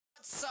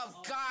What's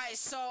up, guys?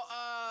 So,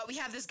 we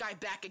have this guy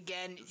back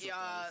again.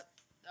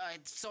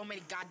 So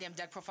many goddamn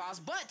deck profiles,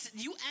 but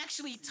you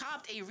actually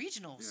topped a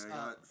regionals. Yeah, I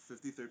got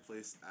 53rd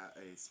place at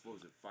a, what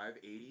was it,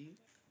 580?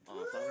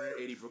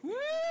 580 Brooklyn. Woo!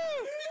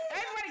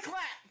 Everybody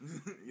clap!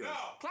 Yes. No!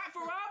 Clap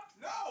for Rob?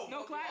 No!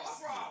 No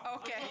claps?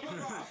 Rob. Okay.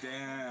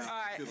 Damn.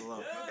 Alright. Feel the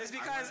love. It's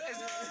because it's...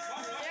 Yeah!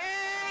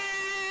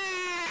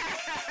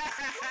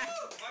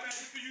 My bad,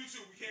 just for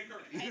YouTube, we can't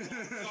curse.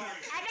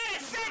 Sorry. I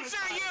gotta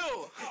censor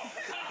you!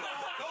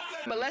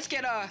 But let's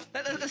get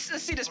let's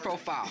see this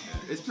profile.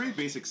 It's pretty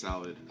basic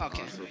salad.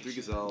 Okay. So 3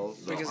 Gazelle,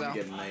 3 Gazelle.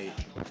 Get Knight,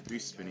 3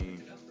 Spinny,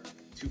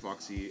 2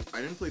 Foxy. I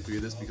didn't play 3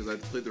 of this because I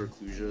played the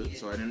Reclusia,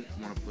 so I didn't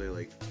want to play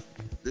like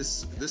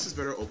this. This is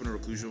better open a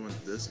Reclusia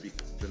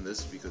than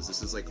this because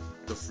this is like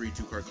the free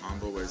 2-card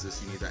combo, whereas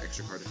this you need that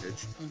extra card to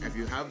pitch. And if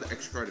you have the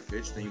extra card to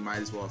pitch, then you might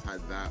as well have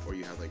had that, or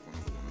you had like one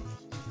of the 1-0s.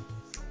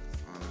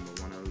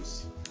 The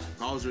 1-0s.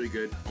 Call was really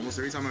good. Almost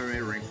every time I made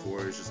a rank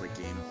 4, it's just like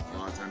game a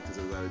lot of time because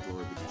it was either dual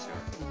or Medusa.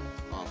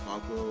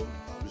 Falco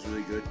was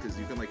really good because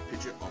you can like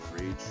pitch it off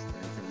rage and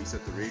you can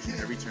reset the rage, and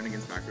every turn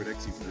against backrow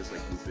decks you can just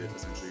like loop it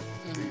essentially.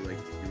 So you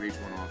rage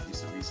one off, you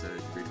reset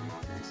it, you rage one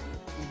off, you reset it.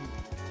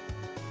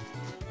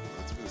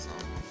 That's for the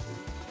solid one.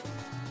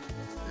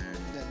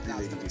 That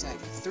was gonna attack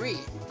 3.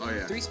 Oh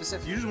yeah. 3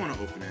 specific. You just want to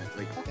open it.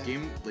 Like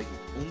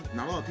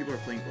not a lot of people are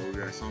playing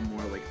Ogre. I saw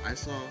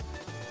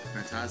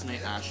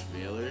Phantasme, Ash,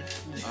 Veiler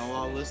on a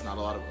lot of lists, not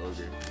a lot of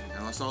Ogre.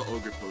 And I saw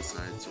Ogre post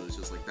side, so it's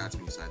just like that's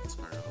when you side this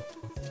card out.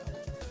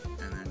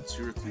 And then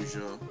 2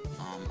 Reclusia.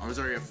 I was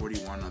already at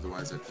 41,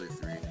 otherwise I'd play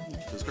 3.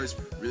 This card's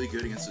really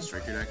good against the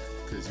striker deck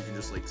because you can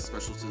just like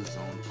special to the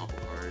zone, pop a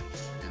card,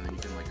 and then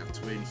you can like have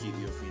Twin, Heat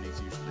Leo Phoenix,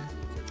 you usually play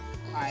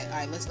 3.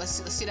 Alright, let's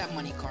see that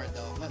money card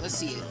though. Let's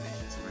see it.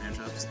 So my hand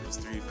traps, it was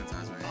 3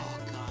 Phantasme. Oh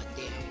god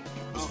damn.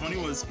 What's funny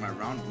was my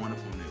round 1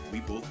 opponent,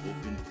 we both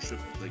opened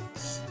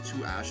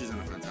 2 Ashes and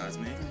a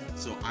Phantasme.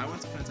 So I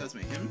went to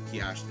Phantasme him, he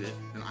ashed it.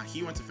 Then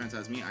he went to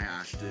Phantasme, I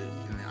ashed it.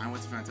 And then I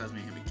went to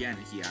Phantasme him again,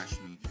 and he ashed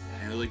me.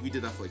 And like we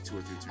did that for like 2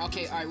 or 3 turns.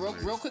 Okay, alright,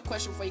 real quick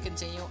question before you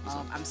continue.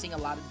 I'm seeing a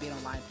lot of debate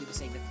online, people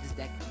saying that this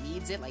deck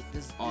needs it. Like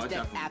this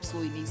deck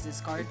absolutely needs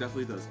this card. It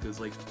definitely does, because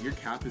like your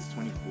cap is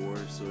 24,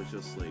 so it's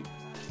just like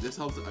this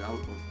helps out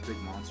with big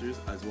monsters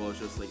as well as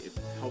just like it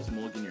helps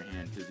mulligan your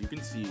hand, because you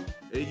can see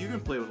you can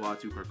play with a lot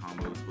of 2-card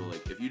combos, but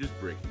like if you just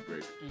brick, you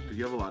brick, because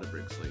you have a lot of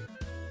bricks. Like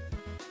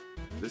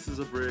this is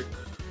a brick.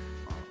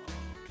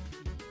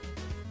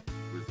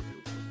 Where's the field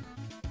spell?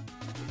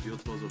 The field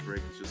spell's a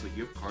brick. It's just like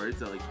you have cards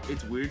that like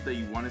it's weird that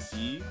you want to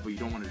see but you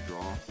don't want to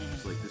draw.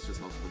 So like this just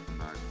helps put them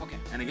back. Okay.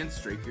 And against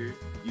Striker,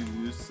 you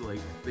lose to like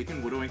they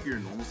can Widow Anchor your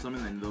normal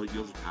summon, and then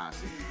you'll just pass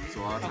it.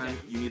 So a lot of time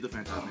you need the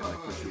Phantasm to like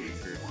push your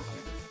anchor.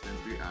 Then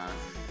 3 Ash,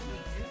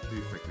 3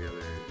 Frick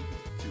Veiler,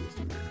 2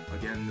 Sleeper.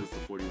 Again, this is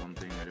the 41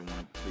 thing. I didn't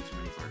want to play too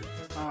many cards.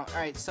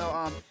 Alright,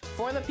 so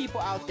for the people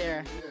out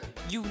there,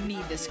 you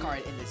need this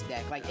card in this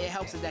deck. Like it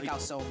helps the deck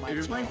out so much. If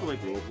you're playing for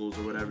like locals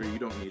or whatever, you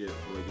don't need it.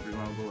 But like if you're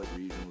going to go like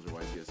regionals or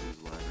YCSs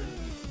or whatever,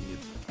 you need it.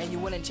 And you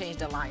wouldn't change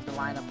the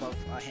lineup of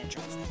hand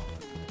traps.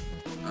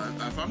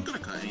 If I'm gonna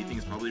cut anything,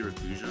 it's probably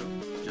Reclusia,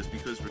 just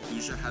because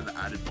Reclusia had the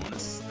added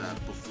bonus that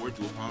before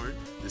dual power,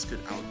 this could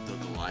out the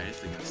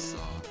Goliath against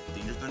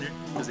Danger Thunder,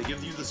 because they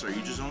give you the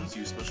Saryuja zones,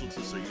 you special to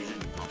Saryuja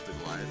and you pop the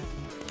Goliath,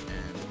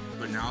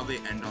 but now they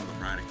end on the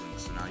Radic link,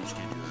 so now you just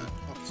can't do that.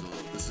 So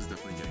this is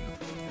definitely getting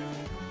up.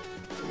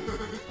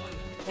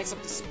 Next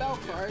up, the spell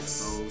cards.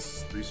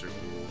 Spells, 3 Circle,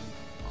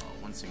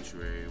 1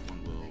 Sanctuary,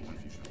 1 Will, 1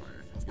 Fusion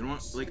Fire. You know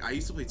what? Like I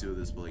used to play 2 of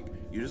this, but like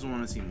you just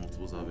want to see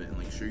multiples of it, and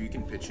like sure you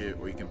can pitch it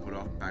or you can put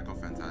back off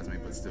Phantasme,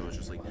 but still it's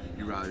just like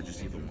you'd rather just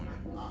see the one.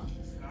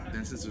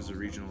 Then since there's a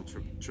regional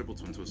triple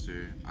Twin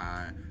Twister,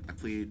 I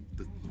played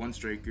the 1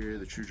 Striker,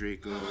 the True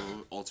Draco,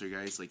 Alter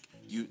Guys. Like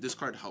this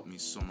card helped me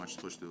so much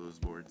to push through those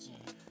boards.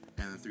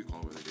 And the 3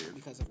 Call Weather Dave.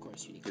 Because of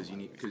course you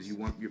need. Because you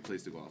want your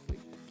plays to go off. Like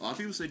a lot of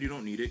people said you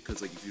don't need it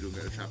because like if you don't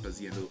get a trap, that's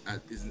the end of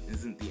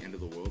isn't the end of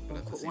the world. But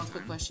at the same one time,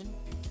 quick question.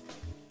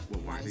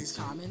 Why is this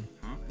common?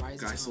 Huh? Why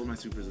is Guy sold my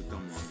supers a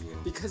dumb long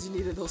ago. Because you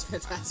needed those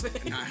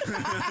Phantasmic.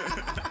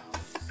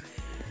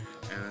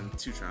 And then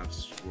 2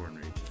 traps, Roar and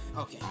Rage.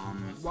 Okay.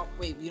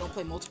 Wait, you don't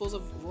play multiples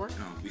of Roar?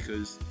 No,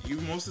 because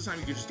most of the time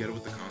you could just get it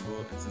with the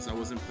combo, and since I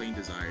wasn't playing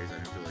Desires, I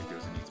didn't feel like there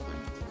was a need to play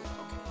multiple.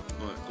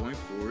 But going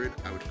forward,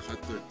 I would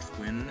cut the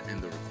Twin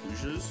and the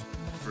Reclusias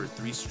for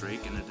 3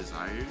 Strike and 2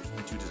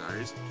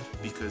 Desires,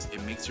 because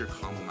it makes your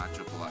combo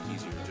matchup a lot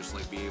easier. Just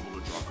like be able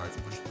to draw cards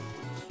and push through the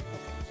boards.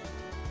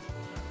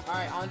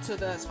 Alright, on to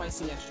the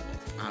spicy extra deck.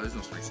 There's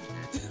no spicy in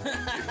it.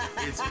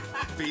 It's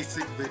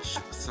basic bitch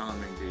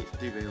Salamangreat,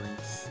 3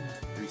 Valence,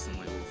 3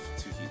 Sunlight Wolf,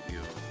 2 Heat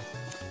Leo,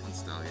 1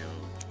 Stalio,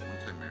 1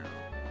 Chimera,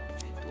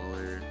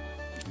 Dweller,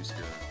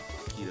 Yuska,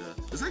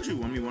 Kita. This actually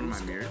won me one of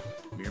my mirror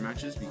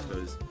matches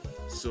because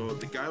So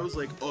the guy was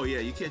like, oh yeah,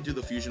 you can't do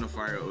the Fusion of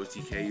Fire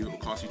OTK, it'll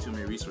cost you too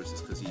many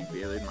resources because he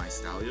baited my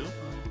Stalio.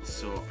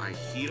 So I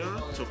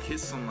Hita, took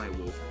his Sunlight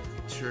Wolf,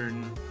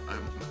 turned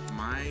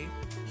my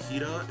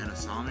Hita and a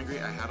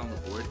Salamangreat I had on the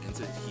board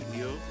into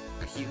Heatleo.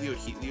 I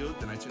Heatleo,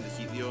 then I turned the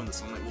Heatleo and the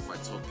Sunlight Wolf I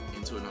took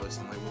into another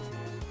Sunlight Wolf,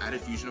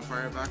 added Fusion of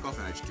Fire back off,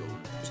 and I just killed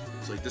him.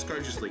 So like this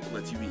card just like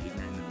lets you be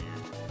ignorant in the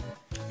mirror.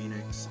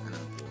 Phoenix, and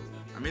then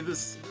I made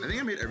this, I think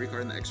I made every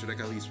card in the extra deck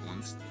at least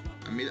once.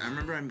 I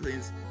remember I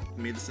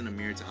made this in a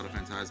mirror to Auto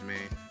Phantasme.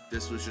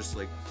 This was just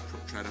like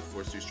try to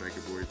force through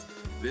striker boards.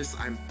 This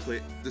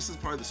is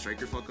part of the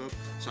striker fuck up.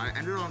 So I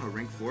ended on a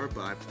rank 4,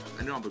 but I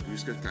ended on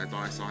Babushka because I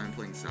thought I saw him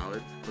playing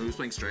Salad. But he was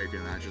playing striker,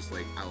 and that just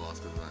like I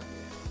lost because of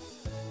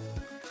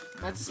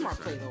that. That's a smart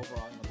play overall.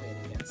 You know, playing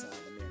against the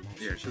mirror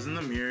match. Yeah, because in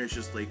the mirror it's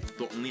just like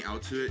the only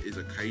out to it is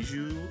a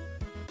Kaiju,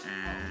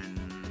 and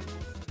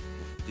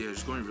yeah,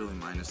 just going really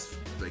minus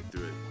like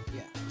through it.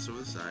 Yeah. So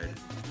the side,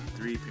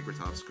 3 Pinker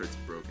Tops cards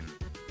broken.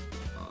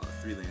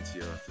 3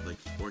 Lancia for like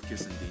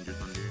Orcus and Danger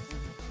Thunder,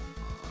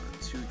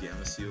 2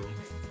 Gamma Seal.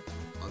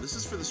 This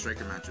is for the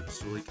striker matchup,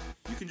 so like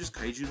you can just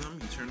kaiju them,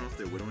 you turn off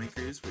their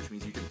Widowmakers, which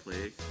means you can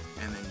play,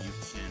 and then you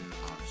can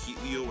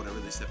Heatleo whatever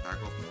they step back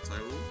off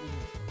multi-roll,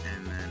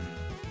 and then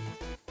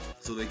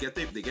so they get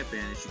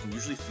banished. You can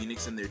usually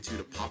Phoenix in there too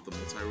to pop the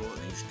multi-roll, and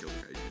then you just kill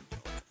the kaiju.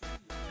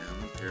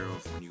 And then pair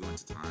off when you go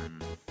into time.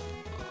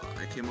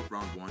 I came up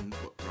round 1,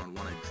 but round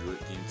 1 I drew it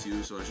game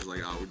 2, so I was just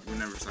like, oh, we're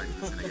never cycling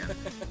this in again.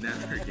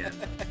 Never again.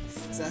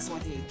 So that's one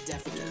thing you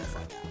definitely get the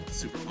fuck out.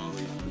 Super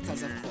poly.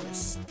 Because of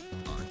course.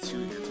 2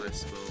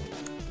 anti-spell,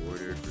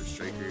 order for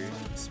striker.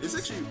 It's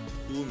actually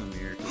cool in the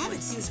mirror. I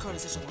haven't seen this card in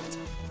such a long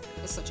time.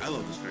 It's such a I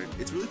love this card.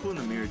 It's really cool in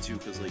the mirror too,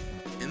 because like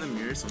in the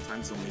mirror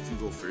sometimes they'll make you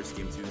go first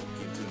game 2 and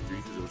 3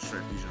 because it'll try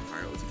Fusion of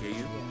Fire OTK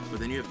you. Yeah. But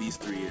then you have these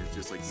 3 and it's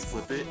just like you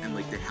flip it and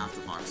like they have to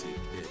Foxy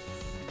it.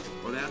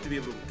 Or they have to be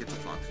able to get to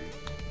Foxy.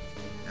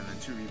 And then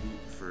 2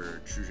 reboot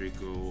for True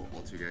Draco,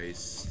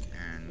 Altergeist,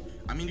 and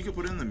I mean you can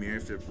put it in the mirror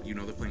if they're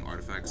playing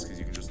artifacts because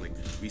you can just like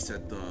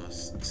reset the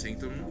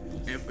Sanctum.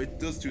 And it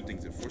does 2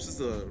 things. It forces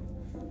the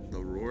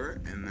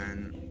roar, and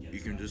then you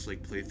can just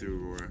like play through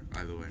roar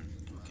either way.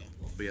 Okay.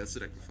 But yeah, that's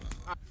the deck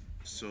profile.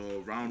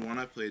 So round 1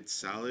 I played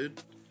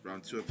Salad.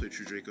 Round 2 I played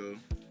True Draco.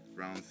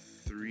 Round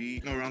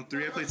 3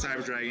 I played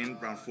Cyber Dragon.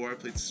 Round 4 I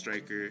played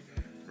Striker.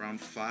 Round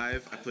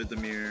 5 I played the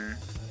Mirror.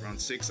 Round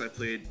 6 I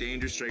played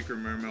Danger Striker,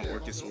 Mermail,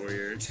 Orcus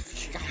Warrior.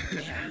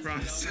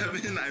 Round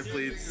 7 I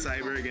played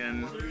Cyber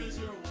again.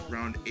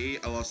 Round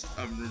 8 I lost.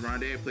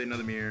 Round 8 I played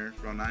another Mirror.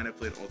 Round 9 I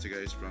played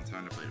Altergeist. Round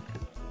 10 I played a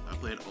Mirror. I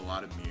played a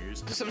lot of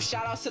mirrors. Some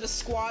shout outs to the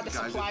squad that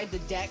supplied the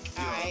deck.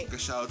 Alright.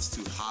 Shout outs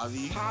to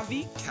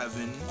Javi,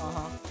 Kevin,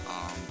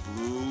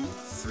 Blue,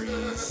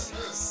 Freeze,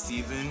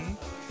 Steven,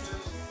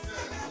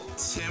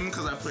 Tim,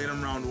 because I played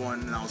him round 1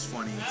 and that was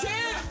funny. Tim!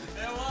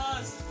 It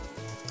was!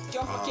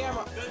 Get off the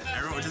camera.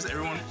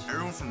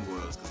 Everyone from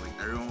Royals, because like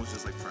everyone was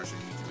just like pressuring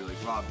me to be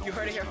like, Rob, don't You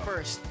heard it here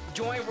first.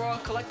 Join Royal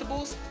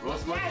Collectibles.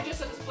 What's the address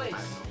of this place?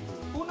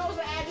 Who knows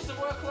the address of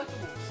Royal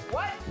Collectibles?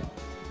 What?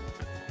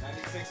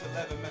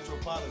 9611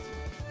 Metropolitan.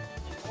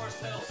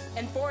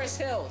 In Forest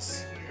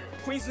Hills,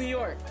 Queens, New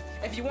York.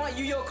 If you want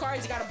Yu-Gi-Oh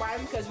cards, you gotta buy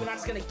them because we're not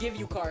just gonna give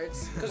you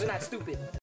cards because we're not stupid.